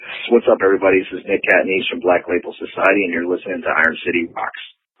What's up, everybody? This is Nick Catanese from Black Label Society, and you're listening to Iron City Rocks.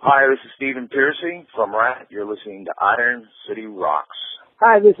 Hi, this is Stephen Piercy from Rat. You're listening to Iron City Rocks.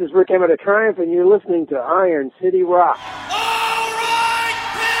 Hi, this is Rick Emmett of Triumph, and you're listening to Iron City Rocks.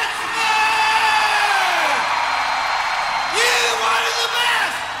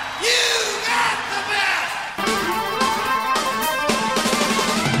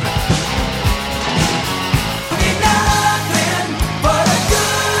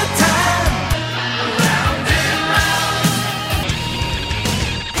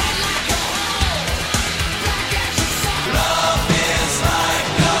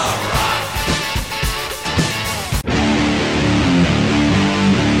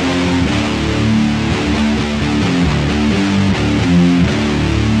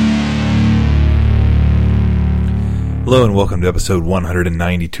 Hello and welcome to episode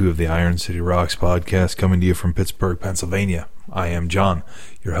 192 of the Iron City Rocks podcast, coming to you from Pittsburgh, Pennsylvania. I am John,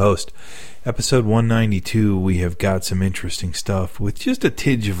 your host. Episode 192, we have got some interesting stuff with just a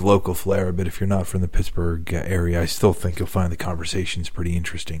tidge of local flair, but if you're not from the Pittsburgh area, I still think you'll find the conversations pretty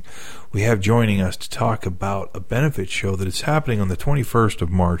interesting. We have joining us to talk about a benefit show that is happening on the 21st of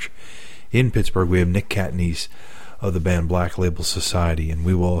March in Pittsburgh. We have Nick Catanese of the band Black Label Society, and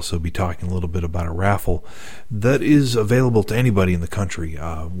we will also be talking a little bit about a raffle that is available to anybody in the country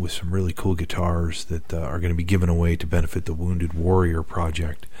with some really cool guitars that are going to be given away to benefit the Wounded Warrior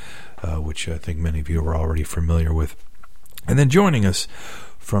Project, which I think many of you are already familiar with. And then joining us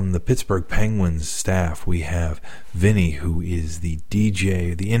from the Pittsburgh Penguins staff, we have Vinny, who is the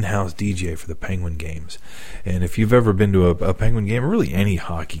DJ, the in-house DJ for the Penguin games. And if you've ever been to a Penguin game, or really any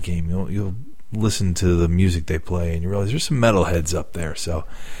hockey game, you'll listen to the music they play and you realize there's some metalheads up there. So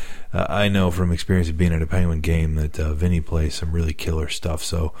I know from experience of being at a Penguin game that Vinny plays some really killer stuff.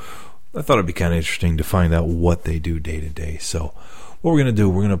 So I thought it'd be kind of interesting to find out what they do day to day. So what we're going to do,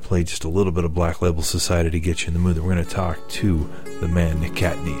 we're going to play just a little bit of Black Label Society to get you in the mood. We're going to talk to the man, Nick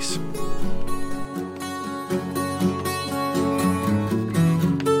Catanese.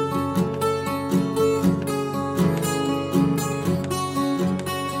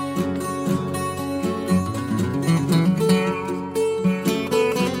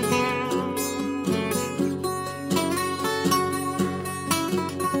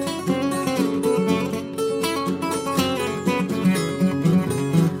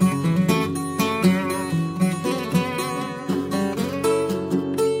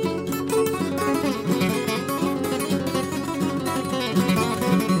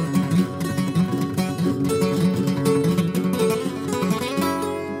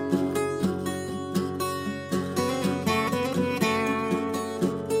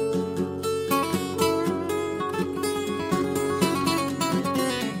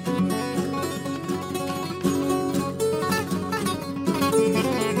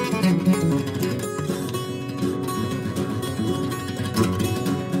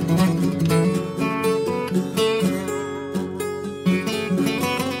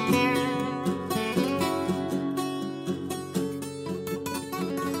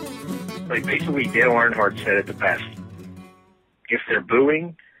 Basically, Dale Earnhardt said it the best. If they're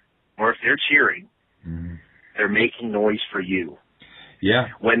booing or if they're cheering, they're making noise for you. Yeah.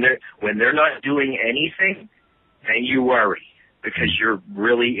 When they're not doing anything, then you worry because you're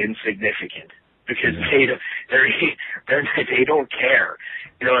really insignificant. Because they don't care.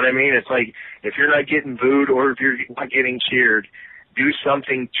 You know what I mean? It's like if you're not getting booed or if you're not getting cheered, do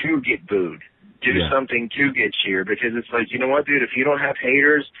something to get booed. Do something to get cheered, because it's like, you know what, dude, if you don't have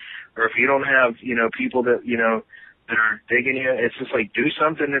haters or if you don't have, people that, that are digging you, it's just like, do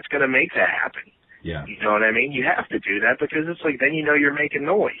something that's going to make that happen. Yeah. You know what I mean? You have to do that because it's like, then you're making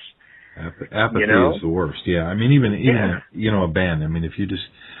noise. Apathy is the worst. Yeah. I mean, even a band, I mean, if you just,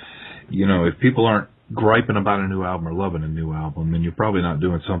 if people aren't griping about a new album or loving a new album, then you're probably not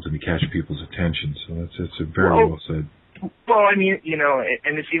doing something to catch people's attention. So that's very well said. Well, I mean,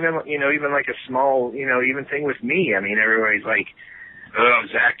 and it's even, even like a small, even thing with me. I mean, everybody's like, oh,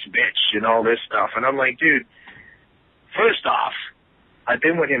 Zach's bitch and all this stuff. And I'm like, dude, first off, I've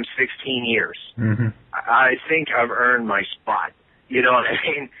been with him 16 years. Mm-hmm. I think I've earned my spot. You know what I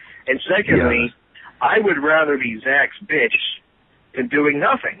mean? And secondly, I would rather be Zach's bitch than doing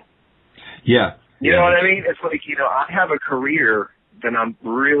nothing. Yeah. You know what I mean? It's like, I have a career that I'm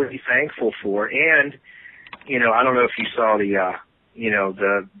really thankful for. And, I don't know if you saw the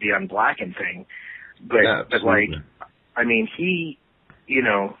Unblackened thing, but like, I mean, he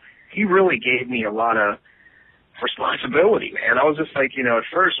really gave me a lot of responsibility, man. I was just like, at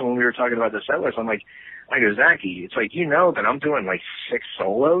first when we were talking about the set list, I'm like, Zachy, it's like, that I'm doing like 6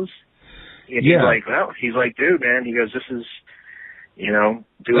 solos. And he's like, dude, man, he goes, this is,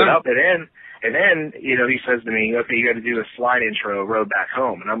 do it up. And then, he says to me, okay, you got to do a slide intro, Road Back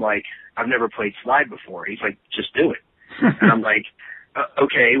Home. And I'm like, I've never played slide before. He's like, just do it. And I'm like,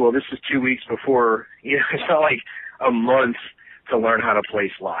 okay, well, this is 2 weeks before, it's not like a month to learn how to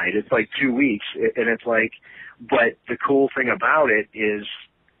play slide. It's like 2 weeks. And it's like, but the cool thing about it is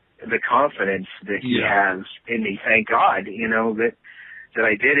the confidence that he has in me. Thank God, that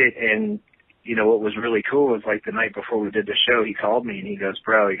I did it. And, what was really cool is like the night before we did the show, he called me and he goes,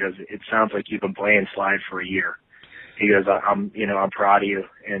 bro, it sounds like you've been playing slide for a year. He goes, I'm proud of you.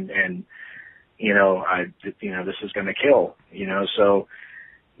 And, this is going to kill, so,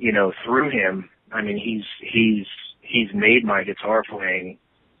 through him, I mean, he's made my guitar playing,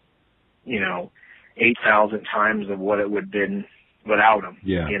 8,000 times of what it would have been without him,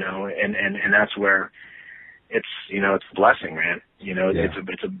 and that's where it's a blessing, man.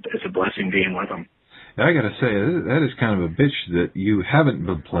 It's a blessing being with him. I got to say, that is kind of a bitch that you haven't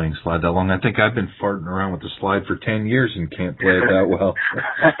been playing slide that long. I think I've been farting around with the slide for 10 years and can't play it that well.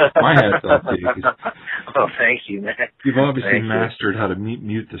 My hat's off to you. Oh, thank you, man. You've obviously mastered how to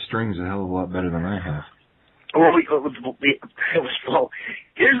mute the strings a hell of a lot better than I have. Well,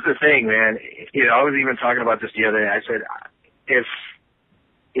 here's the thing, man. I was even talking about this the other day. I said,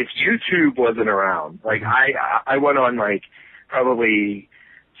 if YouTube wasn't around, like I went on like probably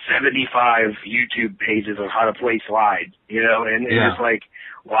 75 YouTube pages of how to play slide, and just like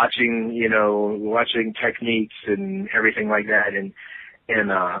watching techniques and everything like that. And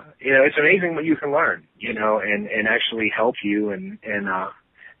it's amazing what you can learn, and actually help you. And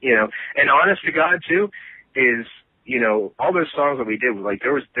honest to God too, is, all those songs that we did, like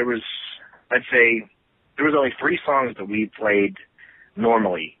there was, I'd say there was only 3 songs that we played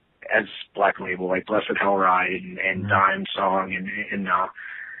normally as Black Label, like Blessed Hell Ride and Dime Song and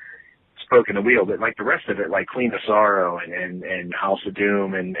Spoken the Wheel, but like the rest of it, like Queen of Sorrow and House of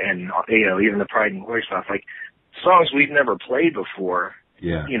Doom and even the Pride and Glory stuff, like songs we've never played before,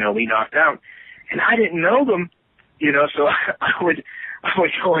 we knocked out. And I didn't know them, so I would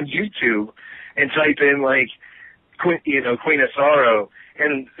go on YouTube and type in like, Queen of Sorrow,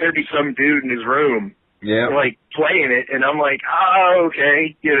 and there'd be some dude in his room, like playing it, and I'm like, oh,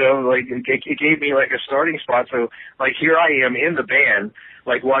 okay, like it gave me like a starting spot. So like here I am in the band,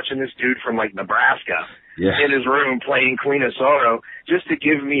 like watching this dude from like Nebraska in his room playing Queen of Sorrow, just to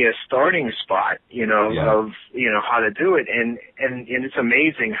give me a starting spot, of how to do it, and it's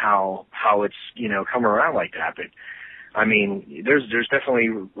amazing how it's come around like that. But I mean, there's definitely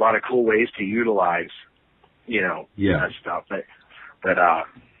a lot of cool ways to utilize, that stuff. But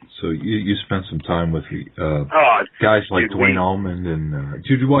so you spent some time with guys like Duane Allman and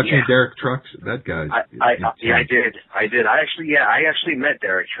did you watch any Derek Trucks? That guy. I did. I actually met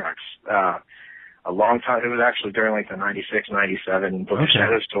Derek Trucks a long time. It was actually during like the 96, 97 Book of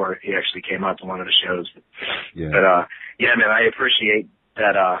Shadows tour. He actually came out to one of the shows. But man, I appreciate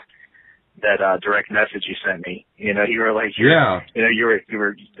that direct message you sent me. You were like, you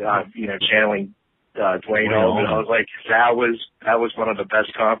were channeling Duane Allman. I was like, that was one of the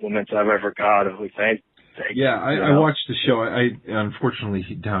best compliments I've ever got. I was like, thank you. I watched the show. I unfortunately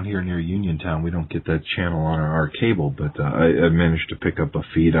down here near Uniontown, we don't get that channel on our cable, but I managed to pick up a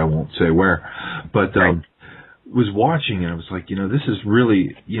feed. I won't say where, but was watching and I was like, this is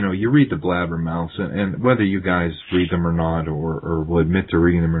really, you read the blabbermouths and whether you guys read them or not, or will admit to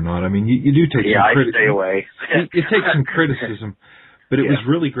reading them or not. I mean, you do take some criticism. Stay away. You take some criticism. But it was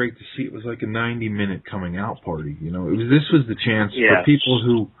really great to see. It was like a 90-minute coming out party. This was the chance for people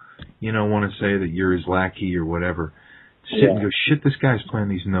who, want to say that you're his lackey or whatever, to sit and go, shit, this guy's playing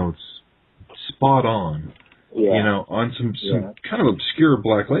these notes spot on. On some kind of obscure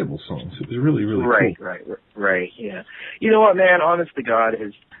Black Label songs. It was really, really cool. Right. Yeah. You know what, man? Honest to God,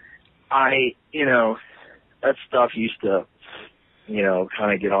 is that stuff used to,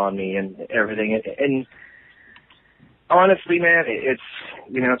 kind of get on me and everything, and honestly, man, it's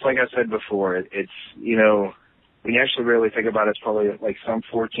like I said before, it's when you actually really think about it, it's probably like some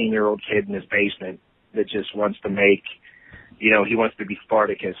 14-year-old kid in his basement that just wants to make, he wants to be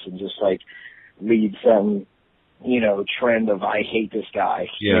Spartacus and just like lead some, trend of I hate this guy,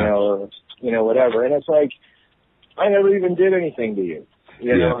 or whatever. And it's like, I never even did anything to you,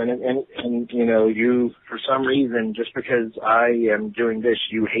 and you, for some reason, just because I am doing this,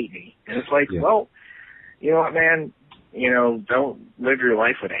 you hate me. And it's like, well, you know what, man? Don't live your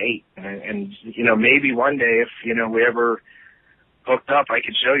life with hate. And maybe one day if, we ever hooked up, I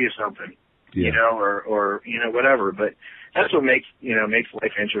could show you something, or whatever. But that's what makes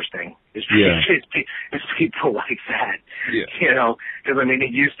life interesting is people like that, because, I mean,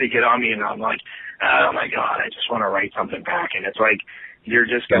 it used to get on me and I'm like, oh my God, I just want to write something back. And it's like, you're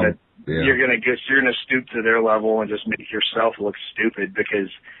just going to, you're going to stoop to their level and just make yourself look stupid because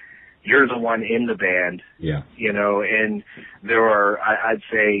you're the one in the band. Yeah. You know, and there are, I'd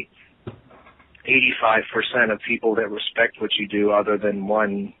say, 85% of people that respect what you do other than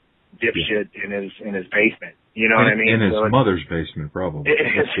one dipshit in his basement. You know what I mean? In his mother's basement, probably. In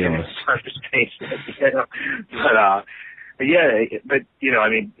his mother's basement, you know. But you know, I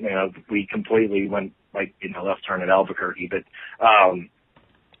mean, you know, we completely went like in the left turn at Albuquerque, but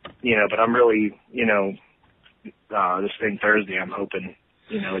you know, but I'm really, you know, this thing Thursday, I'm hoping,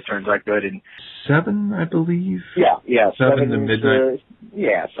 you know, it turns out good. And 7, I believe. Yeah. 7 to midnight.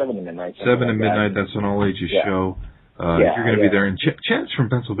 7 to midnight. 7 to midnight. That's an all ages show. You're going to be there, and Chad's from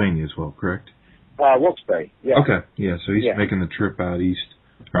Pennsylvania as well, correct? Wilkes-Barre. Yeah. Okay. Yeah. So he's making the trip out east,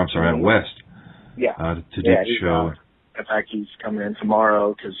 or I'm sorry, out west. Yeah. To do the show. In fact, he's coming in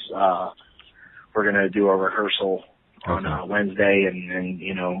tomorrow because we're going to do a rehearsal on Wednesday and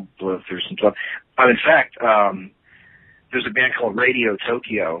you know, blow through some stuff. In fact, there's a band called Radio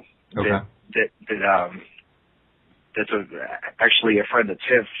Tokyo that's actually a friend of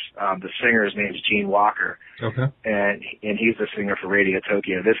Tiff's. The singer's name is Gene Walker. Okay. And he's the singer for Radio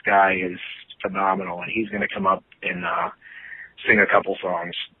Tokyo. This guy is phenomenal, and he's going to come up and sing a couple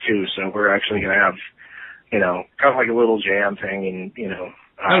songs too. So we're actually going to have, you know, kind of like a little jam thing, and you know,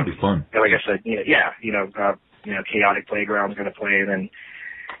 that'll be fun. Like I said, you know, Chaotic Playground's going to play, and then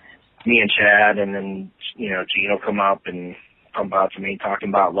me and Chad, and then you know, Gene will come up and come out to me talking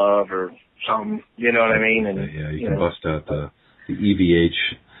about love or something. You know what I mean? And you can bust out the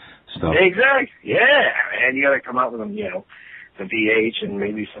EVH stuff. Exactly. Yeah, and you got to come out with them, you know, some VH and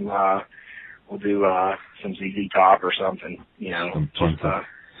maybe some. We'll do some ZZ Top or something, you know. Some fun stuff.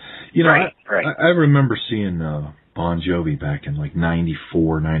 You know, right. I remember seeing Bon Jovi back in like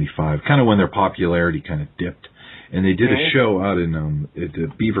 94, 95, kind of when their popularity kind of dipped. And they did a show out in at the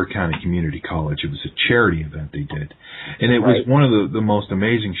Beaver County Community College. It was a charity event they did. And it was one of the most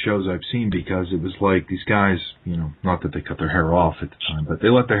amazing shows I've seen because it was like these guys, you know, not that they cut their hair off at the time, but they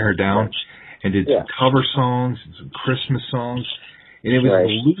let their hair down and did some cover songs and some Christmas songs. And it was the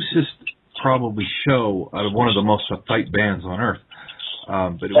loosest probably show out of one of the most uptight bands on earth.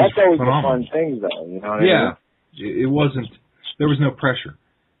 But it was always phenomenal. The fun thing, though. You know what I mean? It wasn't. There was no pressure,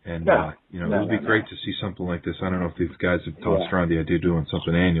 and you know, it would be great to see something like this. I don't know if these guys have tossed around the idea of doing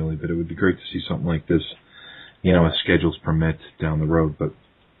something annually, but it would be great to see something like this. You know, as schedules permit down the road. But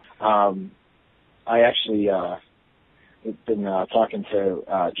I actually been talking to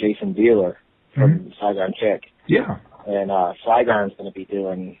Jason Beeler from Saigon Kick. Yeah. And Saigon's going to be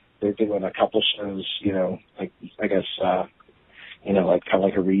they're doing a couple shows, you know, like, I guess, you know, like kind of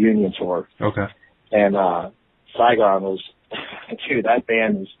like a reunion tour. Okay. And Saigon was, dude, that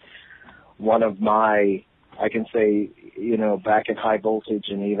band is one of my, I can say, you know, back in High Voltage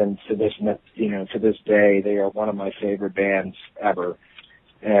and even to this, you know, to this day, they are one of my favorite bands ever.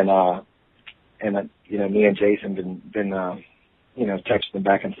 And you know, me and Jason been you know, texting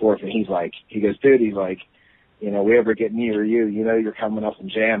back and forth, and he goes, dude, you know, we ever get near you, you know, you're coming up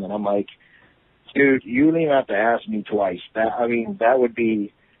and jamming. I'm like, dude, you don't even have to ask me twice. That would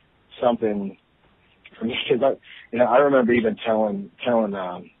be something for me, because you know, I remember even telling John,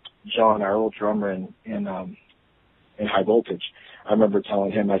 our old drummer in High Voltage, I remember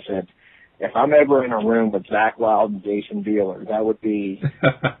telling him, I said, if I'm ever in a room with Zach Wild and Jason Beeler, that would be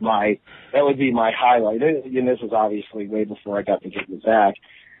my highlight. And this was obviously way before I got to get with Zach.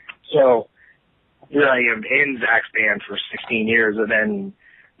 So here I am in Zach's band for 16 years, and then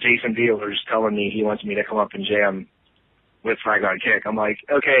Jason Beeler's telling me he wants me to come up and jam with Saigon Kick. I'm like,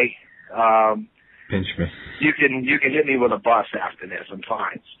 okay, pinch me. You can hit me with a bus after this. I'm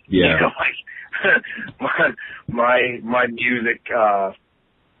fine. Yeah. You know, like my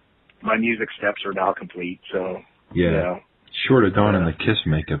music steps are now complete. So yeah. You know, short of donning the Kiss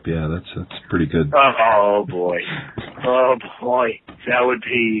makeup, that's pretty good. Oh boy, that would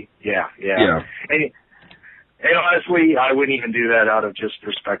be yeah. And honestly, I wouldn't even do that out of just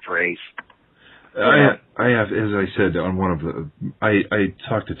respect for Ace. I have, as I said on one of the, I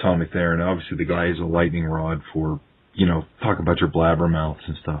talked to Tom McNair, and obviously the guy is a lightning rod for, you know, talking about your blabbermouths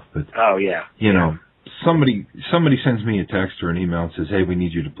and stuff. But you know, somebody sends me a text or an email and says, "Hey, we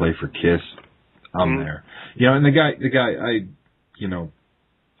need you to play for Kiss." I'm there. You know, and the guy, I, you know,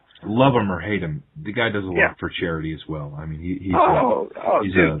 love him or hate him, the guy does a lot for charity as well. I mean, he's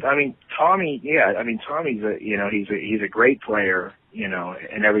dude. I mean, Tommy. Yeah, I mean, Tommy's he's a great player, you know,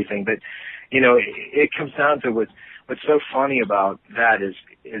 and everything. But you know, it comes down to what's so funny about that is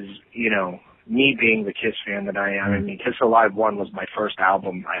you know, me being the Kiss fan that I am, I mean, Kiss Alive 1 was my first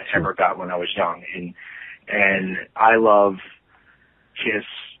album I ever got when I was young, and I love Kiss.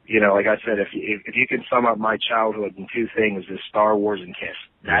 You know, like I said, if you can sum up my childhood in two things, is Star Wars and Kiss.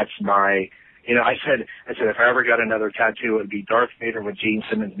 That's my, you know, I said if I ever got another tattoo, it would be Darth Vader with Gene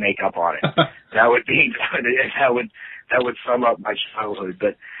Simmons makeup on it. that would sum up my childhood.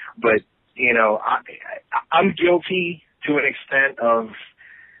 But you know, I'm guilty to an extent of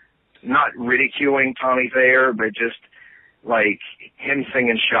not ridiculing Tommy Thayer, but just like him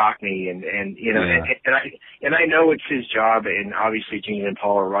singing "Shock Me" and you know, and I know it's his job, and obviously Gene and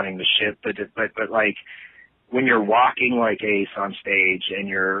Paul are running the ship, but like when you're walking like Ace on stage and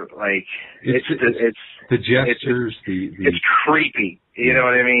you're like, it's the gestures, it's creepy, you know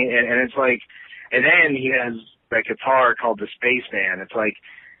what I mean? And it's like, and then he has that guitar called the Spaceman. It's like,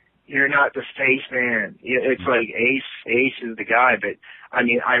 you're not the Spaceman. It's like Ace is the guy, but I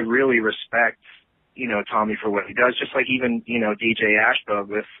mean, I really respect, you know, Tommy for what he does, just like even, you know, DJ Ashba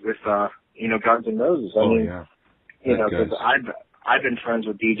with you know, Guns N' Roses. I mean, you know, because I've been friends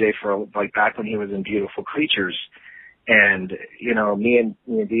with DJ for, like, back when he was in Beautiful Creatures, and, you know, me and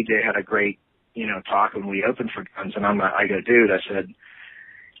DJ had a great, you know, talk when we opened for Guns, and I go, dude, I said,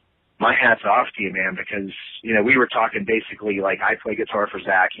 my hat's off to you, man, because, you know, we were talking basically, like, I play guitar for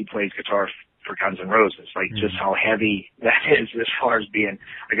Zach, he plays guitar for Guns N' Roses, like, just how heavy that is as far as being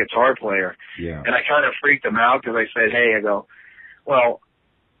a guitar player. Yeah. And I kind of freaked him out because I said, hey, I go, well,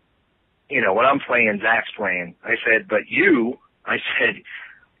 you know, when I'm playing, Zach's playing. I said, but you have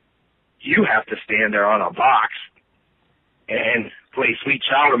to stand there on a box and play Sweet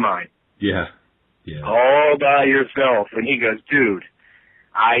Child of Mine. Yeah. All by yourself. And he goes, dude,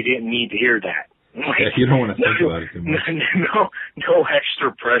 I didn't need to hear that. Like, yeah, you don't want to think about it too much. No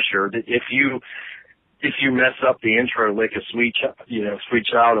extra pressure. That if you mess up the intro lick of Sweet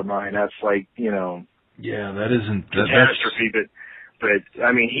Child of Mine, that's like, you know. Yeah, that isn't catastrophe. But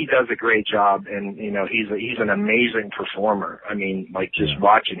I mean, he does a great job, and you know, he's an amazing performer. I mean, like just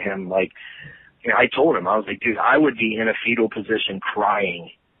watching him, like, you know, I told him, I was like, dude, I would be in a fetal position crying,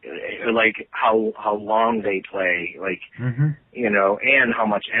 like how long they play, like, you know, and how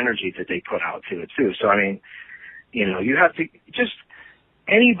much energy that they put out to it too. So I mean, you know, you have to just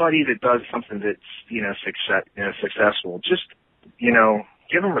anybody that does something that's, you know, successful, just, you know,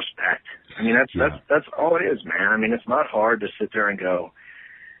 give them respect. I mean, that's all it is, man. I mean, it's not hard to sit there and go,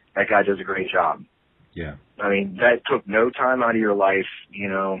 that guy does a great job. Yeah. I mean, that took no time out of your life. You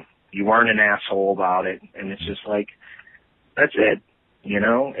know, you weren't an asshole about it, and it's just like, that's it. You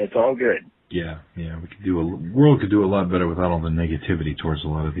know, it's all good. Yeah. World could do a lot better without all the negativity towards a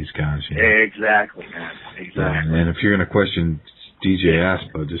lot of these guys. You know? Exactly, man. Exactly. And if you're going to question DJ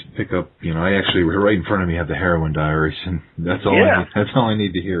Ashba, just pick up, you know, I actually, right in front of me have the Heroin Diaries, and that's all I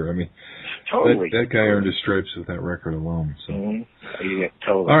need to hear. I mean, totally. That guy earned his stripes with that record alone. So. Yeah,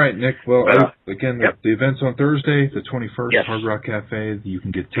 totally. All right, Nick. Well, again, the event's on Thursday, the 21st, Hard Rock Cafe. You can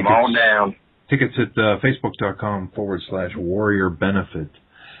get tickets. Come on down. Tickets at facebook.com/Warrior Benefit.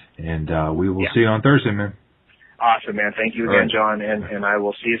 And we will see you on Thursday, man. Awesome, man. Thank you again, John, and I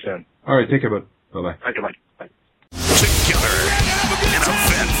will see you soon. All right, take care, bud. Bye-bye. Okay, bye. Together, an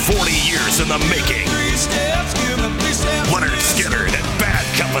event 40 years in the making. Leonard Skinner and Bad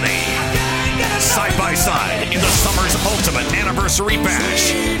Company. Side by side in the summer's ultimate anniversary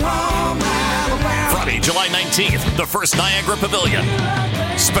bash. Friday, July 19th, the First Niagara Pavilion.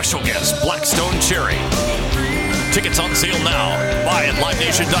 Special guest, Blackstone Cherry. Tickets on sale now. Buy at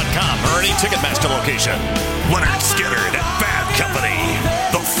LiveNation.com or any Ticketmaster location. Leonard Skinner and Bad Company.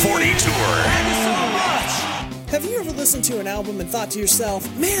 The 40 Tour. Have you ever listened to an album and thought to yourself,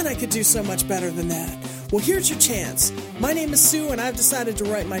 man, I could do so much better than that? Well, here's your chance. My name is Sue, and I've decided to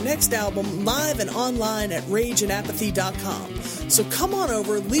write my next album live and online at RageandApathy.com. So come on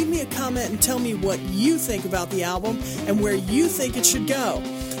over, leave me a comment, and tell me what you think about the album and where you think it should go.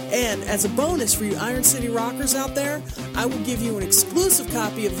 And as a bonus for you Iron City rockers out there, I will give you an exclusive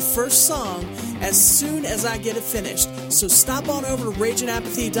copy of the first song as soon as I get it finished. So stop on over to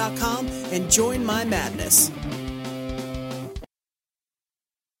RageandApathy.com and join my madness.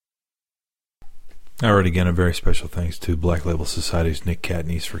 All right, again, a very special thanks to Black Label Society's Nick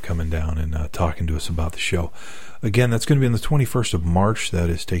Katniss for coming down and talking to us about the show. Again, that's going to be on the 21st of March. That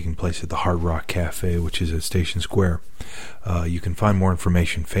is taking place at the Hard Rock Cafe, which is at Station Square. You can find more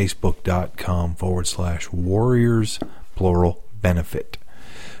information, facebook.com/Warriors, plural, benefit.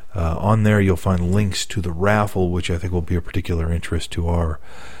 On there, you'll find links to the raffle, which I think will be of particular interest to our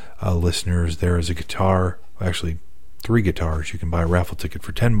listeners. There is a guitar, actually 3 guitars. You can buy a raffle ticket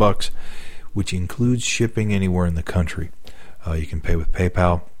for $10, which includes shipping anywhere in the country. You can pay with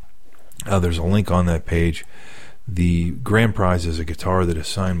PayPal. There's a link on that page. The grand prize is a guitar that is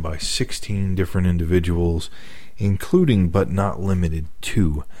signed by 16 different individuals, including but not limited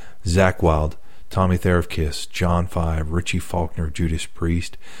to Zakk Wylde, Tommy Thayer of Kiss, John Five, Richie Faulkner of Judas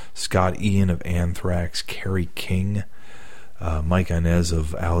Priest, Scott Ian of Anthrax, Kerry King, Mike Inez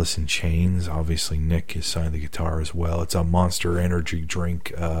of Alice in Chains. Obviously, Nick has signed the guitar as well. It's a Monster Energy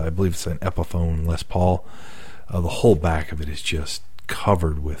drink. I believe it's an Epiphone Les Paul. The whole back of it is just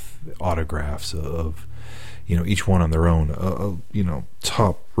covered with autographs of each one on their own,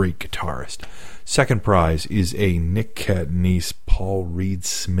 top-rate guitarist. Second prize is a Nick Catanese Paul Reed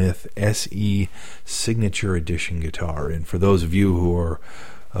Smith SE Signature Edition guitar. And for those of you who are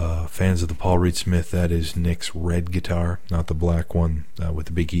fans of the Paul Reed Smith, that is Nick's red guitar, not the black one with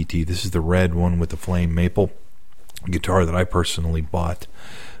the big ET. This is the red one with the flame maple guitar that I personally bought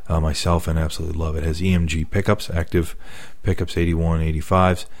myself and absolutely love. It has EMG pickups, active pickups, 81,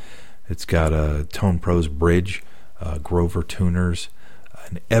 85s. It's got a Tone Pros bridge, Grover tuners,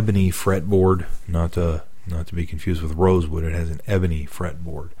 an ebony fretboard, not to be confused with rosewood. It has an ebony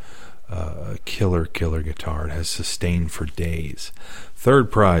fretboard. A killer guitar. It has sustain for days. Third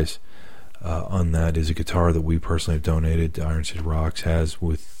prize on that is a guitar that we personally have donated to Iron City Rocks, has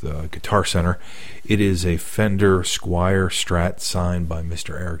with Guitar Center. It is a Fender Squier Strat signed by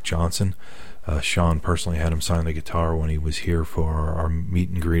Mr. Eric Johnson. Sean personally had him sign the guitar when he was here for our meet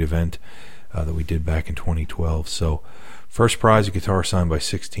and greet event that we did back in 2012. So first prize, a guitar signed by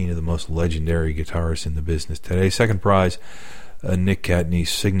 16 of the most legendary guitarists in the business today. Second prize, a Nick Catanese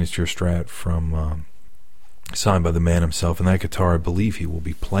signature Strat from signed by the man himself. And that guitar, I believe he will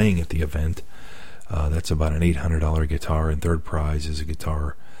be playing at the event. That's about an $800 guitar. And third prize is a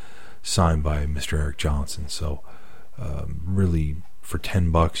guitar signed by Mr. Eric Johnson. So really, for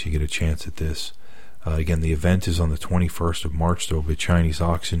 $10 you get a chance at this. Again, the event is on the 21st of March. There will be a Chinese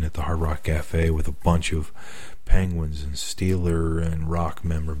auction at the Hard Rock Cafe with a bunch of Penguins and Steeler and Rock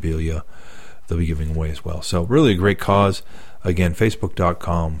memorabilia they'll be giving away as well. So really a great cause. Again,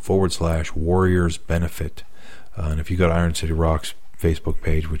 facebook.com/Warriors Benefit. And if you go to Iron City Rocks Facebook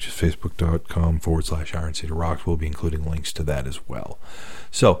page, which is facebook.com/Iron City Rocks, we'll be including links to that as well.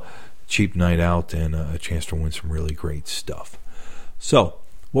 So, cheap night out and a chance to win some really great stuff. So,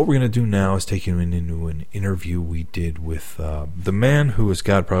 what we're going to do now is take you into an interview we did with the man who has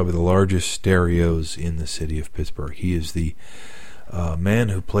got probably the largest stereos in the city of Pittsburgh. He is the man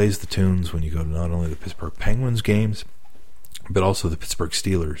who plays the tunes when you go to not only the Pittsburgh Penguins games, but also the Pittsburgh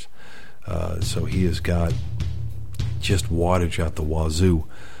Steelers. So he has got just wattage out the wazoo.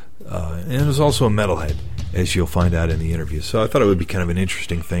 And is also a metalhead, as you'll find out in the interview. So I thought it would be kind of an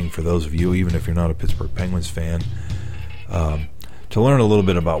interesting thing for those of you, even if you're not a Pittsburgh Penguins fan, to learn a little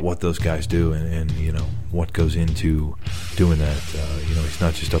bit about what those guys do and what goes into doing that. He's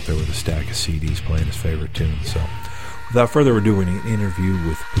not just up there with a stack of CDs playing his favorite tunes. So without further ado, we're going to interview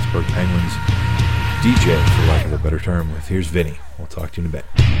with Pittsburgh Penguins DJ, for lack of a better term. Here's Vinny. We'll talk to you in a bit.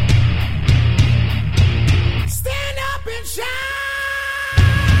 Stand up and shine.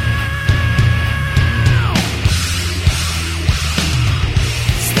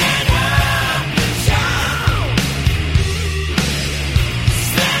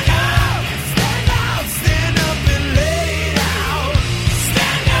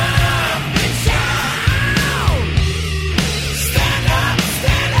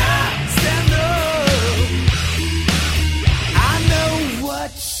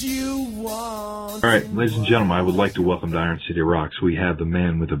 All right, ladies and gentlemen, I would like to welcome to Iron City Rocks. We have the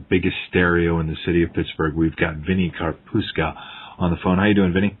man with the biggest stereo in the city of Pittsburgh. We've got Vinny Karpuska on the phone. How you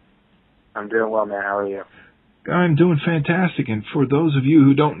doing, Vinny? I'm doing well, man. How are you? I'm doing fantastic. And for those of you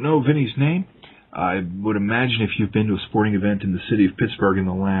who don't know Vinny's name, I would imagine if you've been to a sporting event in the city of Pittsburgh in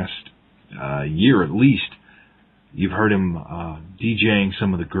the last year at least, you've heard him DJing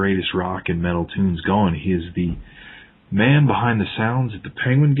some of the greatest rock and metal tunes going. He is the man behind the sounds at the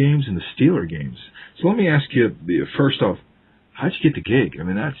Penguin games and the Steeler games. So let me ask you, first off, how'd you get the gig? I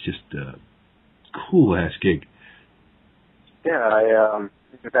mean, that's just a cool-ass gig. Yeah,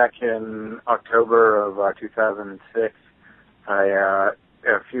 back in October of 2006, a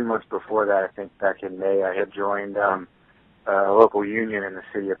few months before that, I think back in May, I had joined a local union in the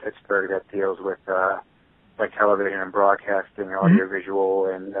city of Pittsburgh that deals with like television and broadcasting, audiovisual,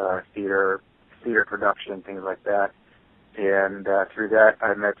 and theater production, things like that. And through that,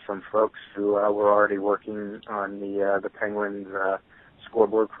 I met some folks who were already working on the Penguins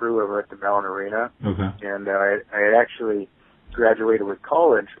scoreboard crew over at the Mellon Arena. Okay. And I had actually graduated with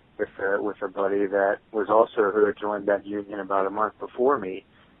college with a buddy that was also who had joined that union about a month before me,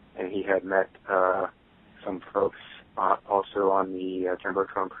 and he had met some folks also on the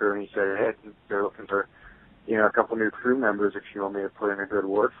Jumbotron crew, and he said, hey, they're looking for, a couple new crew members if you want me to put in a good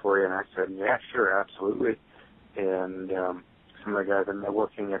word for you. And I said, yeah, sure, absolutely. And some of the guys that are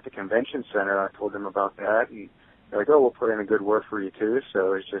working at the convention center, I told them about that, and they're like, oh, we'll put in a good word for you too.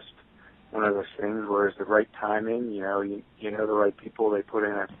 So it's just one of those things where it's the right timing, you know the right people, they put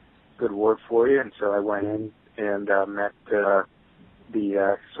in a good word for you. And so I went in and met the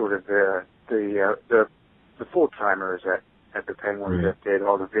full timers at the Penguin that did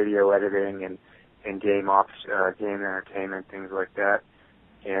all the video editing and game ops, game entertainment, things like that.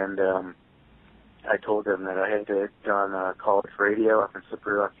 And I told them that I had done college radio up in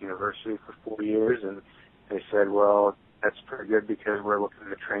Slippery Rock University for 4 years, and they said, well, that's pretty good because we're looking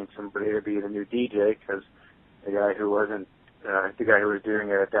to train somebody to be the new DJ, because the guy who was doing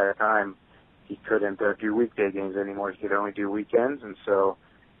it at that time, he couldn't do weekday games anymore. He could only do weekends, and so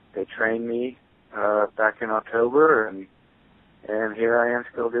they trained me back in October, and here I am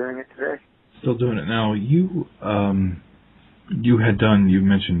still doing it today. Still doing it now. You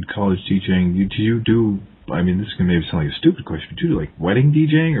mentioned college DJing. Do you do, I mean, this is going to maybe sound like a stupid question, but do you do like wedding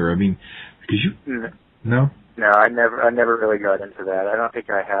DJing, or, I mean, because you, no? No, I never really got into that. I don't think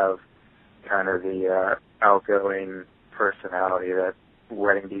I have kind of the outgoing personality that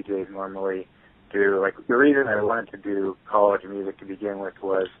wedding DJs normally do. Like, the reason I wanted to do college music to begin with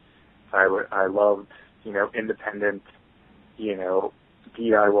was I loved, independent,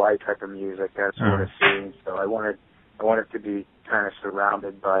 DIY type of music, that sort of scene. So I wanted to be kind of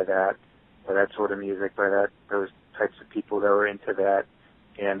surrounded by that sort of music, by those types of people that were into that.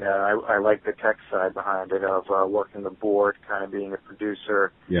 And I like the tech side behind it, of working the board, kind of being a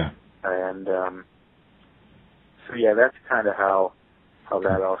producer. Yeah. And so yeah, that's kind of how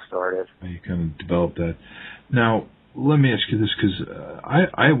that all started. You kind of developed that. Now, let me ask you this, because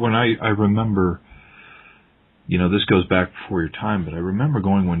I remember, this goes back before your time, but I remember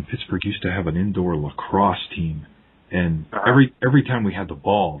going when Pittsburgh used to have an indoor lacrosse team, and every time we had the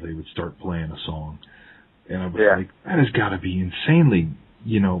ball, they would start playing a song. And I was like, that has got to be insanely,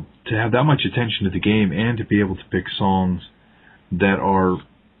 to have that much attention to the game and to be able to pick songs that are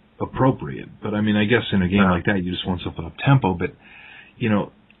appropriate. But, I mean, I guess in a game like that, you just want something up-tempo. But,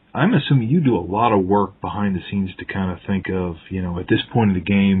 I'm assuming you do a lot of work behind the scenes to kind of think of, at this point of the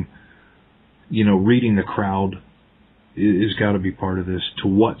game, reading the crowd is got to be part of this, to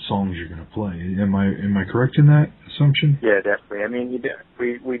what songs you're going to play. Am I correct in that assumption? Yeah, definitely. I mean,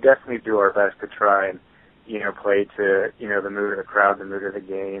 we definitely do our best to try and, play to, the mood of the crowd, the mood of the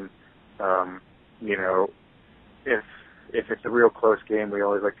game. If it's a real close game, we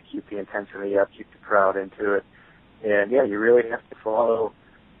always like to keep the intensity up, keep the crowd into it. And yeah, you really have to follow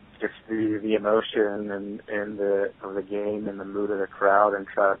just the emotion and of the game and the mood of the crowd, and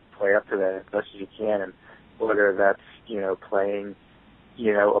try to play up to that as best as you can. And whether that's playing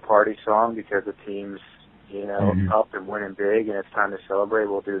a party song because the team's up and winning big and it's time to celebrate,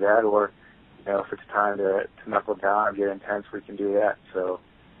 we'll do that. Or if it's time to knuckle down and get intense, we can do that. So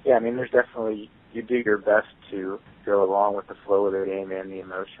yeah, I mean, there's definitely, you do your best to go along with the flow of the game and the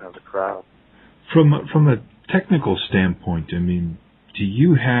emotion of the crowd. From a technical standpoint, I mean, do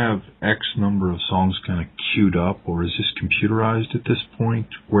you have X number of songs kind of queued up, or is this computerized at this point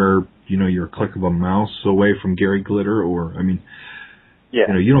where, you're a click of a mouse away from Gary Glitter? Or, I mean, you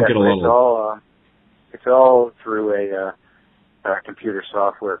don't get a lot of... It's all through a computer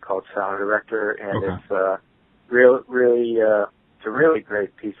software called Sound Director, and it's it's a really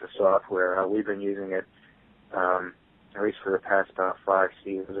great piece of software. We've been using it at least for the past about 5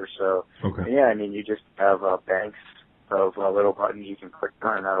 seasons or so. Okay. And yeah, I mean, you just have banks of little buttons you can click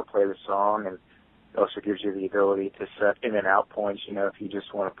on, and that'll play the song, and it also gives you the ability to set in and out points. If you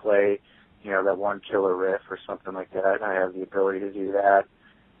just want to play, that one killer riff or something like that, I have the ability to do that.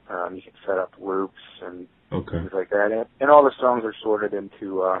 You can set up loops and things like that. And all the songs are sorted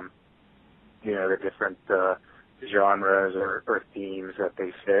into, the different genres or themes that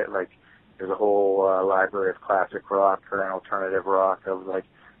they fit. Like, there's a whole library of classic rock, current alternative rock, of like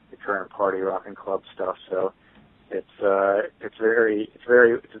the current party rock and club stuff. So it's very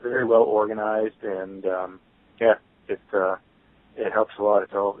well organized, and it helps a lot.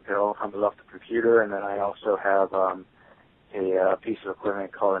 It all comes off the computer, and then I also have a piece of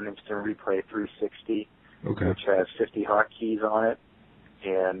equipment called an Instant Replay 360, which has 50 hotkeys on it,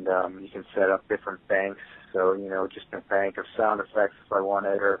 and you can set up different banks. So just a bank of sound effects if I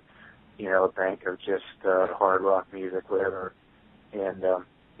wanted, or a bank of just hard rock music, whatever. And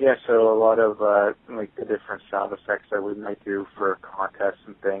so a lot of like the different sound effects that we might do for contests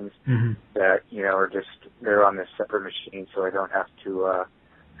and things that are just, they're on this separate machine, so I don't have to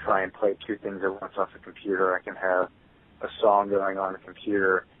try and play two things at once off the computer. I can have a song going on the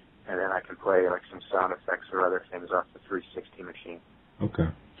computer, and then I can play like some sound effects or other things off the 360 machine. Okay.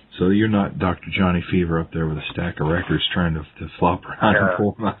 So you're not Dr. Johnny Fever up there with a stack of records trying to flop around and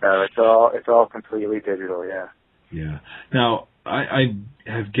pull them out. No, it's all completely digital, yeah. Yeah. Now, I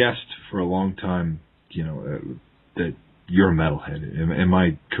have guessed for a long time, that you're a metalhead. Am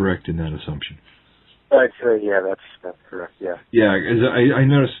I correct in that assumption? I'd say, yeah, that's correct, yeah. Yeah, as I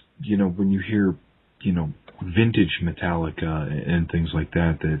noticed, when you hear, vintage Metallica and things like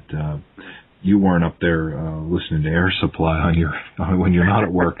that you weren't up there listening to Air Supply when you're not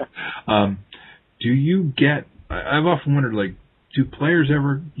at work. Do you get? I've often wondered, like, do players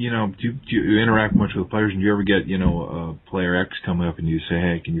ever, do you interact much with players, and do you ever get, player X coming up and you say,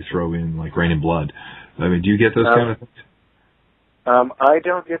 hey, can you throw in like Rain and Blood? I mean, do you get those kind of things? I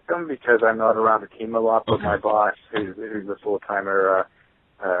don't get them because I'm not around the team a lot, but my boss, who's a full-timer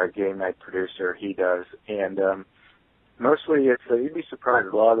game night producer, he does. And mostly you'd be surprised,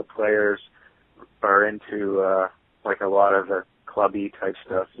 a lot of the players are into like a lot of the clubby type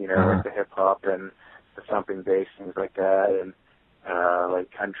stuff, like the hip-hop and the thumping bass, things like that, and like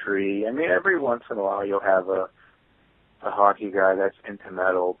country. I mean, every once in a while you'll have a hockey guy that's into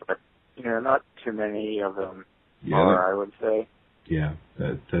metal, but, not too many of them are, I would say. Yeah,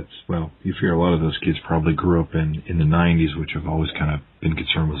 that's you figure a lot of those kids probably grew up in the 90s, which I've always kind of been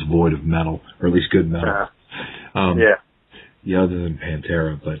concerned was void of metal, or at least good metal. Yeah, other than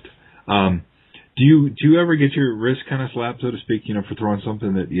Pantera. But do you ever get your wrist kind of slapped, so to speak, for throwing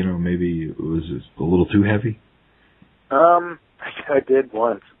something that, maybe was a little too heavy? I did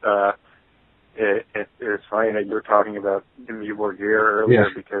once. It's funny that you were talking about Dimmu Borgir earlier,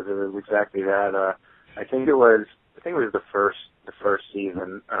 because it was exactly that. I think it was the first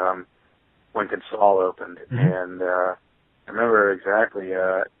season when Console opened, and I remember exactly.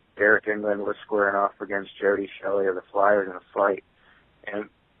 Eric England was squaring off against Jody Shelley of the Flyers in a fight, and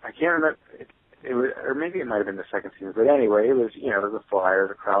I can't remember. It was, or maybe it might have been the second season, but anyway, it was the Flyers.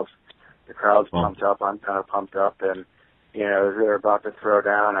 The crowd's pumped up. I'm kind of pumped up, and as they're about to throw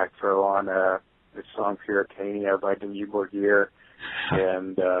down, I throw on the song Puritania by Dimmu Borgir,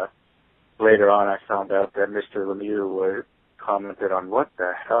 and later on I found out that Mr. Lemieux commented on what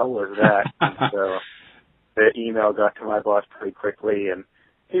the hell was that, and so the email got to my boss pretty quickly, and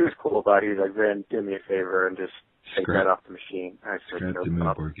he was cool about it. He was like, "Vin, do me a favor and just take that off the machine." I said, "No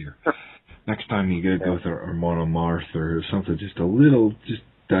problem." Next time you gotta go with our Mono Marth or something, just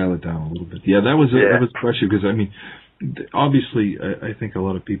dial it down a little bit. Yeah, that was a question, because I mean, obviously, I think a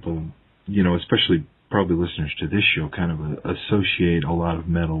lot of people, especially probably listeners to this show, kind of associate a lot of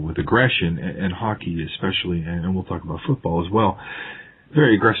metal with aggression, and hockey especially, and we'll talk about football as well.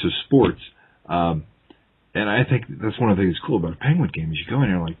 Very aggressive sports. And I think that's one of the things cool about a Penguin game is you go in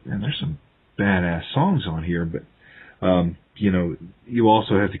there and like, man, there's some badass songs on here, but you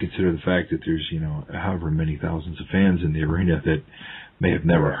also have to consider the fact that there's, however many thousands of fans in the arena that may have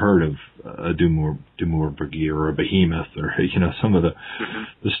never heard of a Dimmu Borgir or a Behemoth or, some of the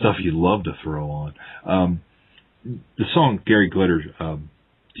stuff you love to throw on. The song Gary Glitter, do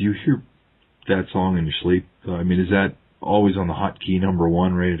you hear that song in your sleep? I mean, is that always on the hotkey number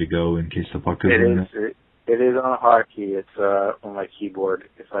one, ready to go in case the puck goes in? It is on a hotkey. It's on my keyboard.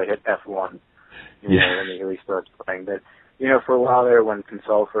 If I hit F1, when it really starts playing. But, for a while there, when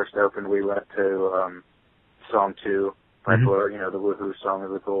Console first opened, we went to song 2, the Woohoo song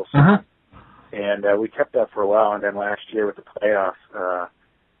of the goal song. And we kept that for a while, and then last year with the playoffs,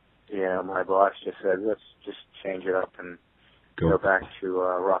 my boss just said, let's just change it up and go back to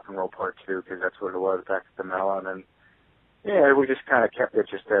Rock and Roll Part 2, because that's what it was, back at the Mellon. And, we just kind of kept it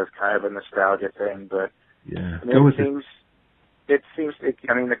just as kind of a nostalgia thing, but it seems,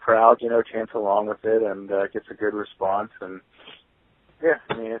 the crowd, chants along with it and gets a good response, and do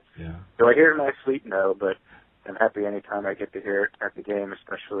I hear it in my sleep? No, but I'm happy anytime I get to hear it at the game,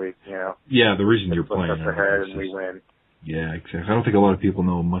 especially, Yeah, the reason you're playing us ahead and we win. Yeah, exactly. I don't think a lot of people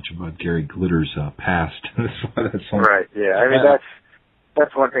know much about Gary Glitter's past. That's why that song. Right, yeah. I mean,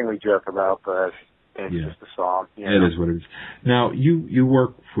 that's one thing we joke about, but it's just a song. It is what it is. Now, you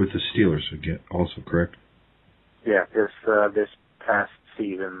work with the Steelers again, also, correct? Yeah, this past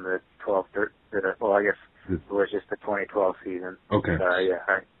season, the 12-13, I guess it was just the 2012 season. Okay.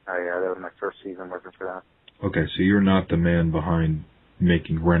 That was my first season working for them. Okay, so you're not the man behind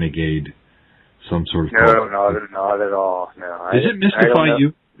making Renegade some sort of... No, not at all. No. Does it mystify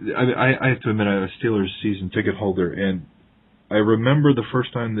you? I have to admit, I'm a Steelers season ticket holder, and I remember the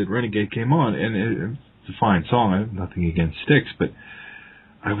first time that Renegade came on, and it's a fine song. I have nothing against Styx, but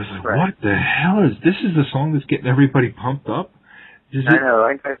I was like, what the hell is this? Is the song that's getting everybody pumped up? I know.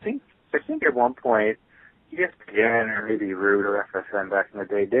 I think at one point, ESPN or maybe Root or FSN back in the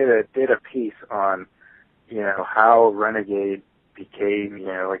day did a piece on, how Renegade became,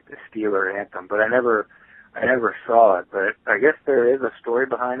 like the Steeler anthem, but I never saw it, but I guess there is a story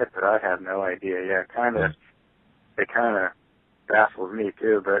behind it, but I have no idea. Yeah, it kind of baffles me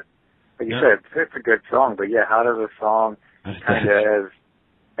too, but like you said, it's a good song, but yeah, how does a song kind of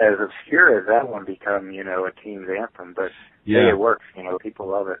as obscure as that one become, a team's anthem? But hey, it works, people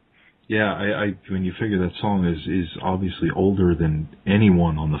love it. Yeah, I when you figure that song is obviously older than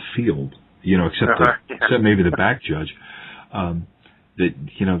anyone on the field, except maybe the back judge. That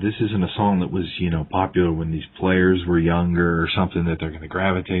this isn't a song that was popular when these players were younger or something that they're going to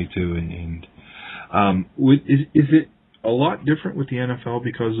gravitate to. And is it a lot different with the NFL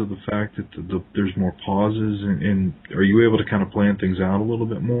because of the fact that there's more pauses and are you able to kind of plan things out a little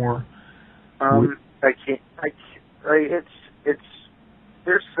bit more?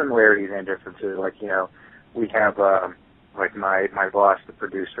 There's similarities and differences. Like we have like my boss, the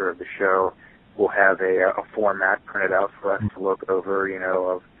producer of the show, will have a format printed out for us to look over,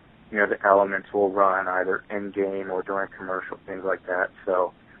 of, the elements we'll run either in game or during commercial, things like that.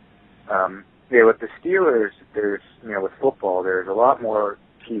 So, with the Steelers, there's, with football, there's a lot more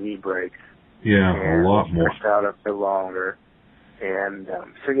TV breaks. Yeah, a lot more. Stretched out a bit longer. And,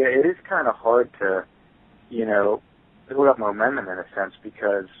 it is kind of hard to, build up momentum in a sense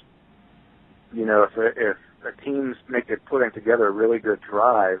because, if a team's putting together a really good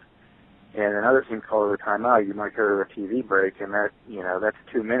drive, and another team calls a timeout, you might go to a TV break, and that, that's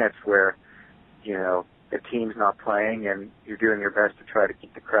 2 minutes where, the team's not playing, and you're doing your best to try to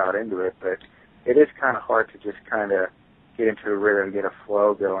keep the crowd into it. But it is kind of hard to just kind of get into a rhythm, get a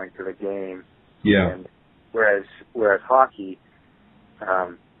flow going to the game. Yeah. And whereas hockey,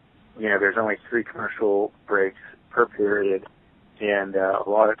 there's only 3 commercial breaks per period, and a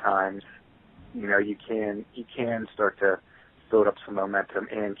lot of times, you can start to build up some momentum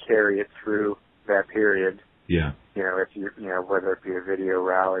and carry it through that period. Yeah. If you, whether it be a video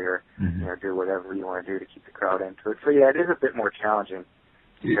rally or, do whatever you want to do to keep the crowd into it. So yeah, it is a bit more challenging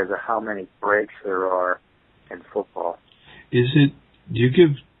because of how many breaks there are in football. Do you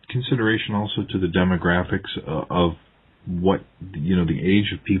give consideration also to the demographics of what, the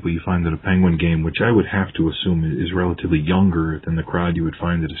age of people you find at a Penguin game, which I would have to assume is relatively younger than the crowd you would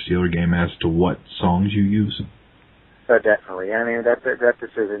find at a Steeler game, as to what songs you use? Definitely. I mean, that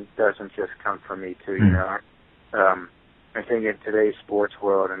decision doesn't just come from me too. I think in today's sports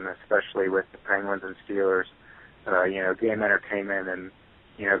world, and especially with the Penguins and Steelers, game entertainment and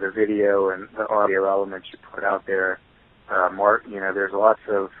the video and the audio elements you put out there, there's lots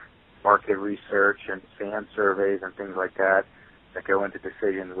of market research and fan surveys and things like that go into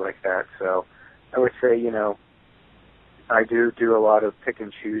decisions like that. So I would say, I do a lot of pick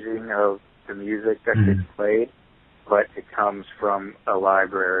and choosing of the music that gets played, but it comes from a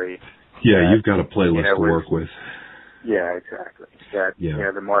library. Yeah, you've got a playlist to work with. Yeah, exactly. That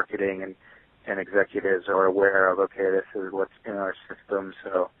the marketing and executives are aware of. Okay, this is what's in our system,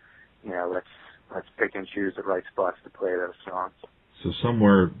 so let's pick and choose the right spots to play those songs. So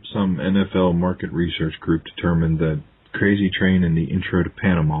somewhere, some NFL market research group determined that Crazy Train and the Intro to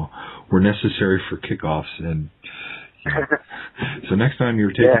Panama were necessary for kickoffs, and so next time you're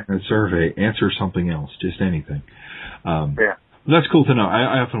taking that survey, answer something else, just anything. That's cool to know.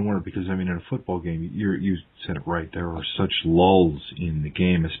 I often wonder because, in a football game, you said it right. There are such lulls in the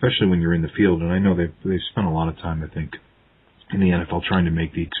game, especially when you're in the field. And I know they've spent a lot of time, I think, in the NFL trying to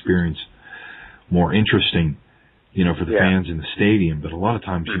make the experience more interesting, for the fans in the stadium. But a lot of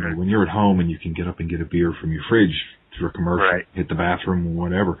times, when you're at home and you can get up and get a beer from your fridge through a commercial, hit the bathroom or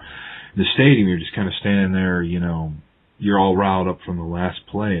whatever, in the stadium, you're just kind of standing there, you're all riled up from the last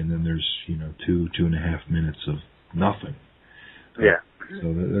play, and then there's, 2.5 minutes of nothing. Yeah.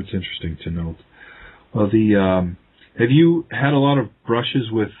 So that's interesting to note. Well, have you had a lot of brushes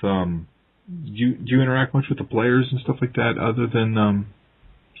with, do you interact much with the players and stuff like that other than,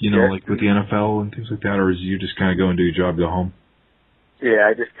 like with the NFL and things like that, or is you just kind of go and do your job, go home? Yeah,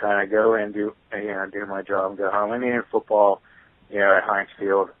 I just kind of go and do my job, go home. In football, at Heinz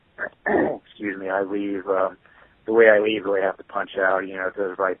Field, excuse me, I leave, the way I have to punch out, it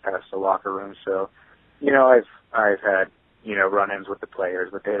goes right past the locker room. So, I've had, run-ins with the players,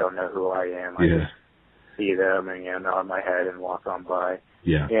 but they don't know who I am. I just see them and, nod my head and walk on by.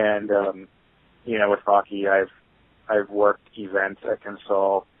 Yeah. And, with hockey, I've worked events at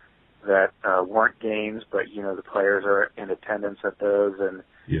Consol that weren't games, but, the players are in attendance at those, and,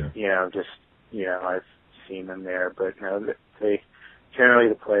 I've seen them there. But, generally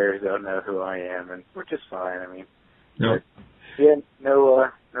the players don't know who I am, and which is fine. No. But, no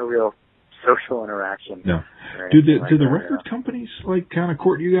real social interaction. No. Do the record companies like kind of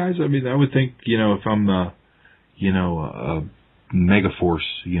court you guys? I mean, I would think, you know, if I'm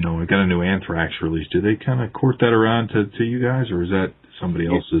Megaforce, you know, I got a new Anthrax release. Do they kind of court that around to you guys, or is that somebody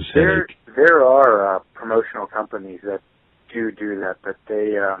else's headache? There are promotional companies that do that, but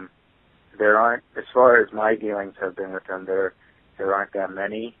there aren't, as far as my dealings have been with them, there aren't that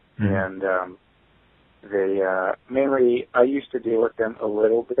many, and they mainly, I used to deal with them a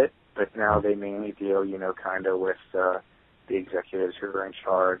little bit, but now they mainly deal, you know, kind of with the executives who are in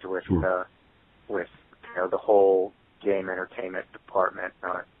charge with you know, the whole game entertainment department,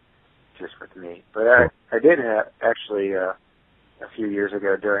 not just with me. But I did have, actually, a few years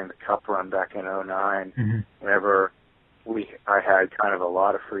ago during the Cup run back in 2009, whenever I had kind of a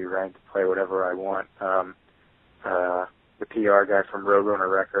lot of free reign to play whatever I want. The PR guy from Roadrunner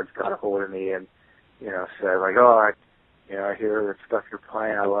Records got a hold of me and, you know, said like, I hear the stuff you're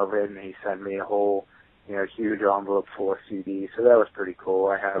playing, I love it, and he sent me a whole, you know, huge envelope full of CDs. So that was pretty cool.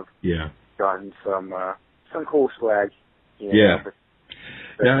 I have gotten some cool swag. You know, but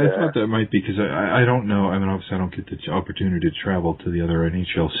I thought that might be, because I don't know. I mean, obviously I don't get the opportunity to travel to the other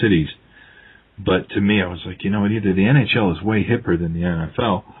NHL cities. But to me, I was like, you know, either the NHL is way hipper than the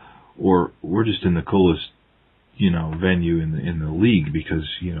NFL, or we're just in the coolest, you know, venue in the league,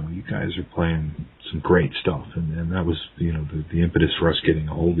 because, you know, you guys are playing some great stuff, and that was, you know, the impetus for us getting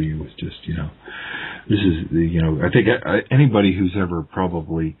a hold of you was just, you know, this is, you know, I think anybody who's ever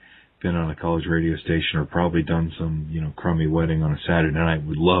probably been on a college radio station or probably done some, you know, crummy wedding on a Saturday night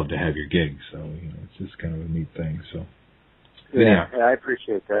would love to have your gig. So, you know, it's just kind of a neat thing. So, yeah, I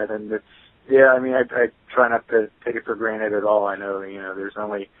appreciate that, and it's. Yeah, I mean, I try not to take it for granted at all. I know, you know, there's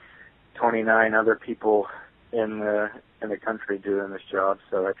only 29 other people in the country doing this job,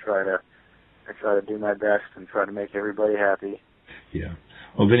 so I try to do my best and try to make everybody happy. Yeah.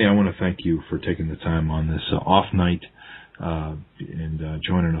 Well, Vinny, I want to thank you for taking the time on this off night and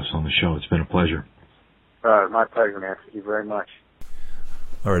joining us on the show. It's been a pleasure. My pleasure, man. Thank you very much.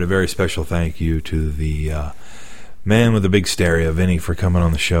 All right, a very special thank you to the man with the big stereo, Vinny, for coming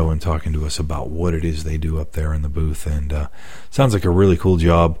on the show and talking to us about what it is they do up there in the booth. And sounds like a really cool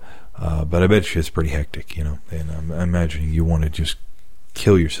job, but I bet you it's pretty hectic, you know. And I'm imagining you want to just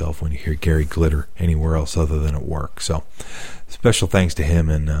kill yourself when you hear Gary Glitter anywhere else other than at work. So special thanks to him,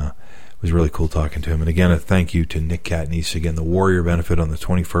 and it was really cool talking to him. And again, a thank you to Nick Catanese. Again, the Warrior benefit on the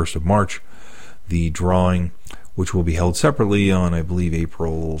 21st of March, the drawing, which will be held separately on, I believe,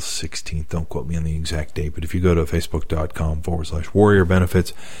 April 16th. Don't quote me on the exact date, but if you go to facebook.com/Warrior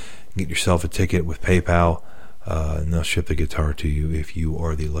Benefits, get yourself a ticket with PayPal, and they'll ship the guitar to you if you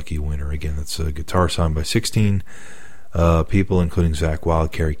are the lucky winner. Again, it's a guitar signed by 16 people, including Zach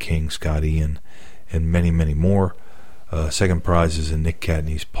Wild, Kerry King, Scott Ian, and many, many more. Second prize is a Nick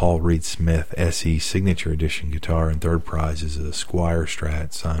Catanese Paul Reed Smith SE Signature Edition guitar, and third prize is a Squire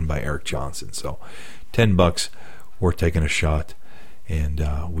Strat signed by Eric Johnson. So $10 worth taking a shot, and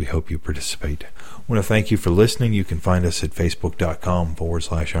we hope you participate. I want to thank you for listening. You can find us at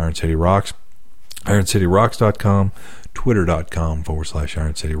facebook.com/Iron City Rocks, IronCityRocks.com,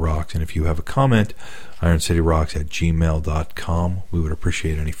 Twitter.com/Iron City Rocks, and if you have a comment, IronCityRocks@gmail.com. We would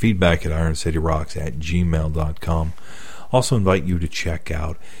appreciate any feedback at IronCityRocks@gmail.com. Also invite you to check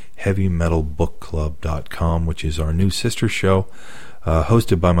out HeavyMetalBookClub.com, which is our new sister show,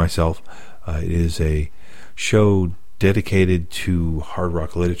 hosted by myself. It is a show dedicated to hard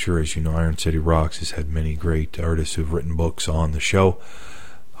rock literature. As you know, Iron City Rocks has had many great artists who've written books on the show.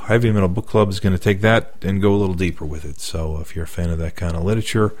 Heavy Metal Book Club is going to take that and go a little deeper with it. So if you're a fan of that kind of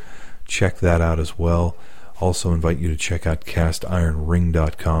literature, check that out as well. Also invite you to check out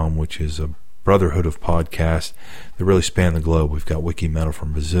CastIronRing.com, which is a brotherhood of podcasts that really span the globe. We've got Wiki Metal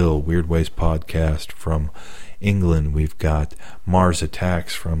from Brazil, Weird Ways Podcast from England. We've got Mars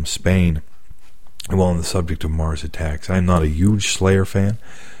Attacks from Spain. Well, on the subject of Mars Attacks, I'm not a huge Slayer fan,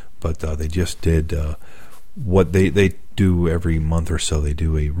 but they just did what they do every month or so. They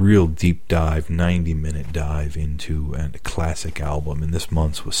do a real deep dive, 90-minute dive into a classic album, and this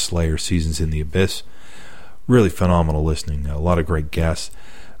month's was Slayer, Seasons in the Abyss. Really phenomenal listening. A lot of great guests.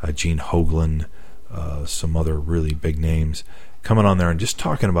 Gene Hoglan, some other really big names coming on there and just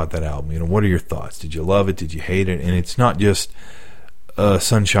talking about that album. You know, what are your thoughts? Did you love it? Did you hate it? And it's not just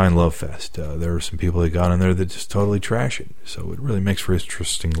Sunshine Love Fest. There are some people that got in there that just totally trash it. So it really makes for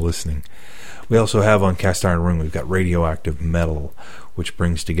interesting listening. We also have on Cast Iron Ring, we've got Radioactive Metal, which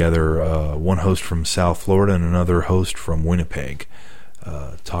brings together one host from South Florida and another host from Winnipeg,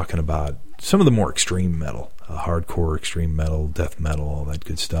 talking about some of the more extreme metal, hardcore extreme metal, death metal, all that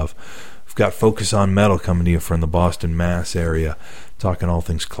good stuff. We've got Focus on Metal coming to you from the Boston, Mass area, talking all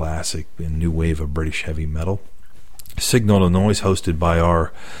things classic and new wave of British heavy metal. Signal to Noise, hosted by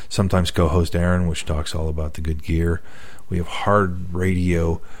our sometimes co-host Aaron, which talks all about the good gear. We have Hard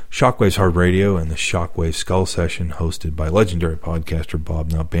Radio, Shockwave's Hard Radio, and the Shockwave Skull Session, hosted by legendary podcaster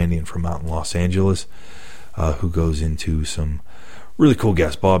Bob Nalbandian from out in Los Angeles, who goes into some really cool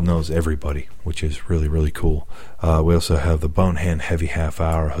guests. Bob knows everybody, which is really, really cool. We also have the Bonehand Heavy Half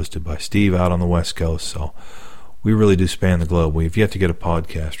Hour, hosted by Steve out on the West Coast. So we really do span the globe. We've yet to get a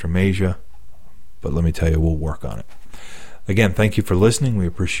podcast from Asia, but let me tell you, we'll work on it. Again, thank you for listening. We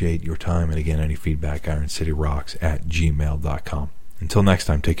appreciate your time. And again, any feedback, IronCityRocks@gmail.com. Until next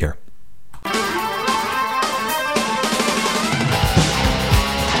time, take care.